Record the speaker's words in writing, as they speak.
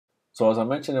So as I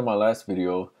mentioned in my last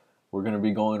video, we're going to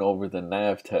be going over the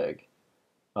nav tag.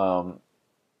 Um,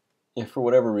 if for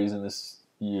whatever reason this is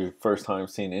your first time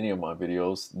seeing any of my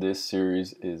videos, this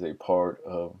series is a part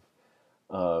of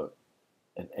uh,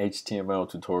 an HTML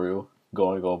tutorial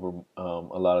going over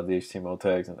a lot of the HTML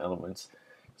tags and elements.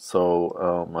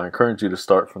 So I encourage you to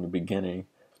start from the beginning.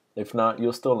 If not,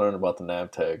 you'll still learn about the nav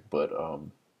tag, but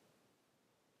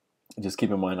just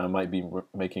keep in mind I might be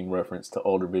making reference to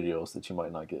older videos that you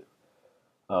might not get.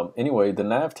 Anyway, the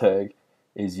nav tag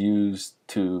is used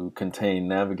to contain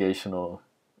navigational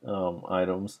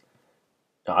items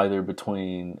either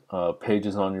between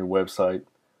pages on your website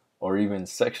or even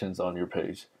sections on your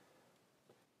page.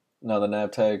 Now, the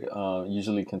nav tag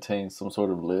usually contains some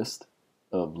sort of list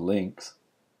of links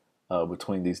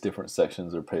between these different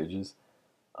sections or pages,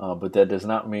 but that does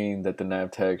not mean that the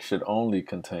nav tag should only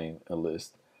contain a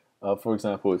list. For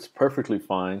example, it's perfectly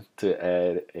fine to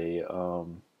add a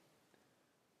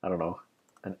I don't know,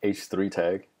 an H3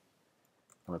 tag.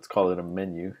 Let's call it a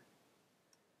menu,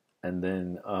 and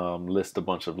then list a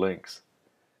bunch of links.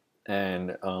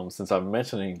 And since I'm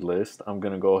mentioning list, I'm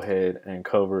going to go ahead and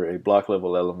cover a block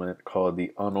level element called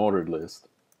the unordered list,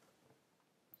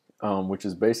 which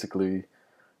is basically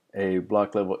a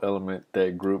block level element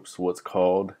that groups what's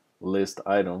called list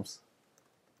items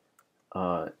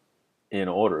in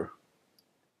order.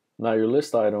 Now, your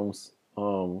list items,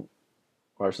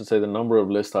 or I should say the number of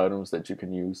list items that you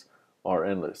can use are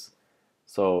endless.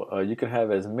 So you can have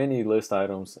as many list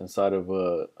items inside of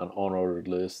an unordered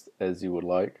list as you would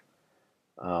like.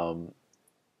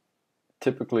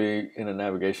 Typically in a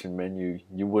navigation menu,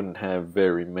 you wouldn't have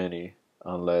very many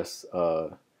unless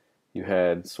you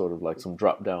had sort of like some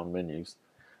drop-down menus.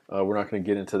 We're not going to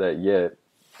get into that yet,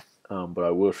 but I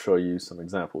will show you some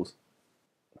examples.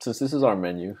 Since this is our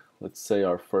menu, let's say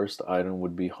our first item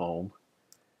would be home,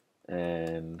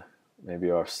 and maybe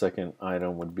our second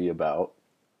item would be about.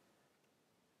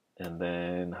 And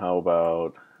then how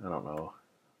about, I don't know,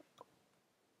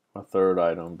 a third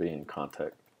item being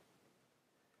contact.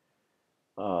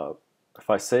 If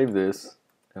I save this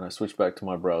and I switch back to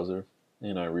my browser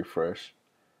and I refresh,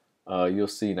 you'll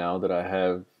see now that I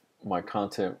have my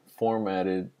content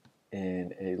formatted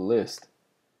in a list.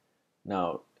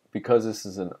 Now, because this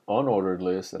is an unordered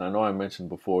list, and I know I mentioned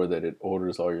before that it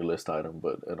orders all your list items,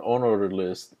 but an unordered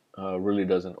list really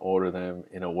doesn't order them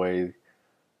in a way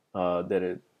that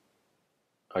it,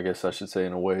 I guess I should say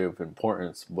in a way of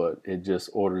importance, but it just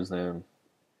orders them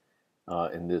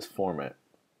in this format.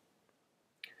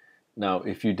 Now,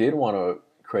 if you did want to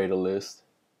create a list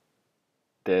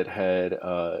that had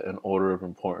an order of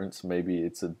importance, maybe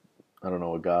it's a, I don't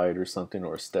know, a guide or something,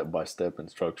 or a step-by-step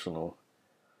instructional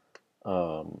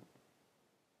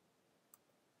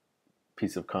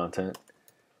piece of content,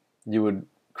 you would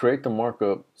create the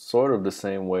markup sort of the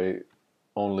same way,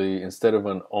 only instead of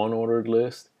an unordered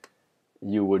list,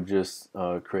 you would just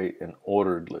create an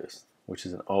ordered list, which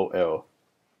is an OL.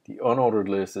 The unordered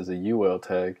list is a UL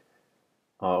tag,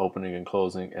 opening and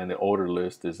closing, and the ordered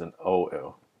list is an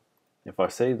OL. If I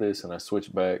save this and I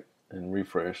switch back and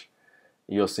refresh,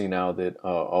 you'll see now that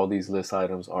all these list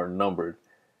items are numbered.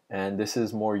 And this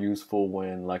is more useful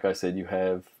when, like I said, you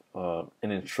have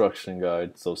an instruction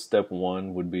guide. So step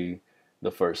 1 would be the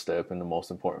first step and the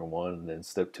most important one, and then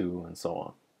step 2 and so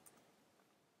on.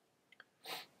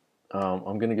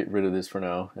 I'm going to get rid of this for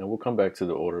now, and we'll come back to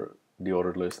the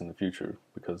ordered list in the future,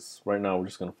 because right now we're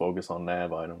just going to focus on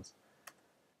nav items.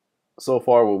 So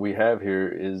far what we have here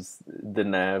is the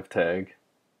nav tag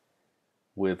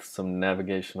with some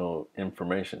navigational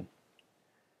information.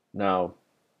 Now,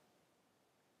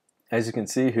 as you can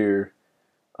see here,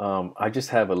 I just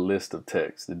have a list of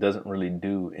text. It doesn't really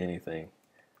do anything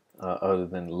other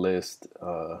than list.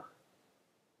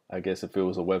 I guess if it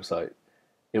was a website,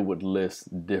 it would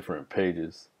list different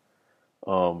pages.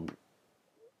 You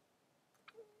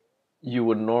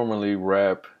would normally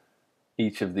wrap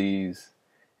each of these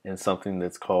in something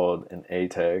that's called an A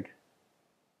tag.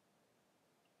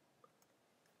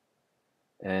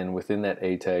 And within that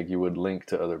A tag, you would link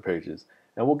to other pages.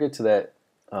 And we'll get to that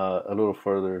a little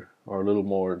further, or a little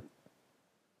more,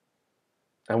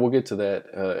 and we'll get to that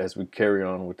as we carry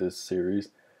on with this series.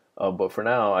 But for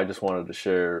now, I just wanted to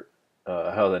share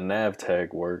how the nav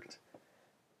tag worked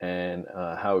and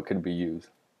how it could be used.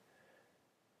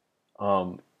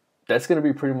 That's going to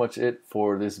be pretty much it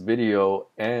for this video,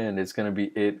 and it's going to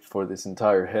be it for this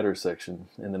entire header section.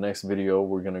 In the next video,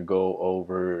 we're going to go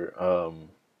over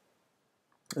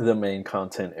the main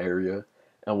content area,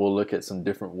 and we'll look at some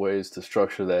different ways to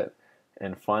structure that.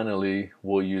 And finally,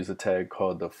 we'll use a tag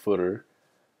called the footer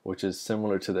which is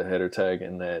similar to the header tag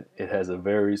in that it has a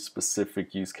very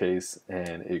specific use case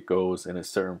and it goes in a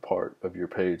certain part of your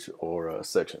page or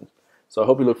section. So I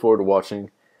hope you look forward to watching.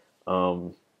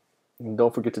 Don't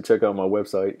forget to check out my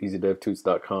website,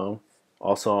 easydevtoots.com.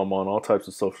 Also, I'm on all types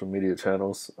of social media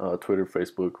channels, Twitter,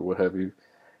 Facebook, or what have you.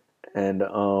 And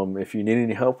if you need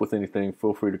any help with anything,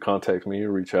 feel free to contact me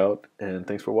or reach out. And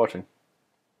thanks for watching.